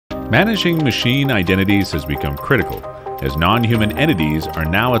Managing machine identities has become critical, as non-human entities are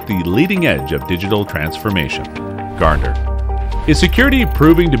now at the leading edge of digital transformation. Gartner. Is security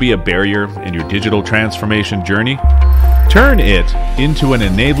proving to be a barrier in your digital transformation journey? Turn it into an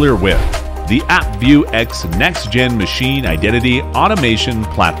enabler with the AppViewX Next-Gen Machine Identity Automation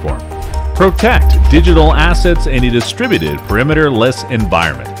Platform. Protect digital assets in a distributed perimeter-less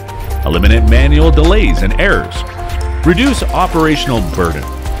environment. Eliminate manual delays and errors. Reduce operational burden.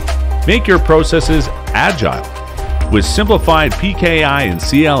 Make your processes agile with simplified PKI and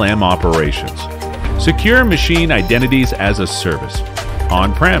CLM operations. Secure machine identities as a service,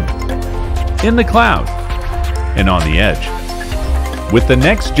 on-prem, in the cloud, and on the edge. With the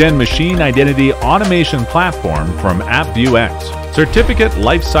next-gen machine identity automation platform from AppViewX, certificate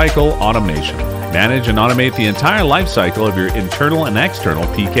lifecycle automation. Manage and automate the entire lifecycle of your internal and external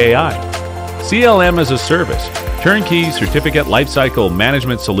PKI. CLM as a service, turnkey certificate lifecycle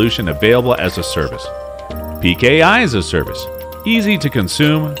management solution available as a service. PKI as a service, easy to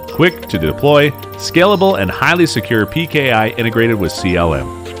consume, quick to deploy, scalable and highly secure PKI integrated with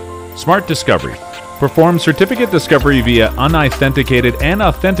CLM. Smart Discovery, perform certificate discovery via unauthenticated and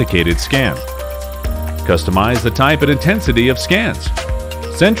authenticated scan. Customize the type and intensity of scans.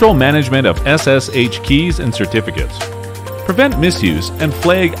 Central management of SSH keys and certificates. Prevent misuse and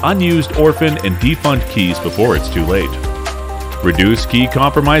flag unused orphan and defunct keys before it's too late. Reduce key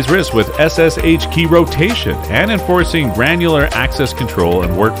compromise risk with SSH key rotation and enforcing granular access control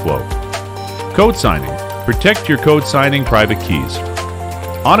and workflow. Code signing. Protect your code signing private keys.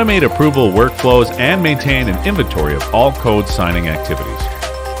 Automate approval workflows and maintain an inventory of all code signing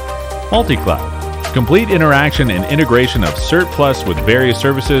activities. Multi-cloud. Complete interaction and integration of Cert Plus with various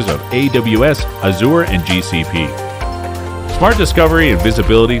services of AWS, Azure, and GCP. Smart discovery and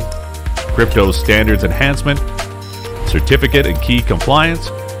visibility. Crypto standards enhancement. Certificate and key compliance,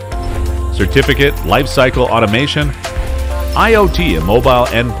 certificate lifecycle automation, IoT and mobile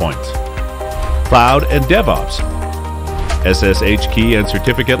endpoints, cloud and DevOps, SSH key and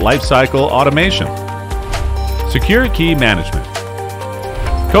certificate lifecycle automation, secure key management,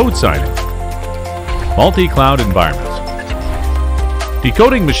 code signing, multi-cloud environments,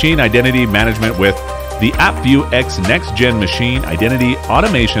 decoding machine identity management with the AppViewX Next-Gen Machine Identity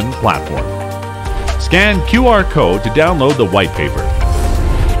Automation Platform. Scan QR code to download the white paper.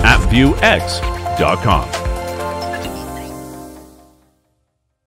 AppViewX.com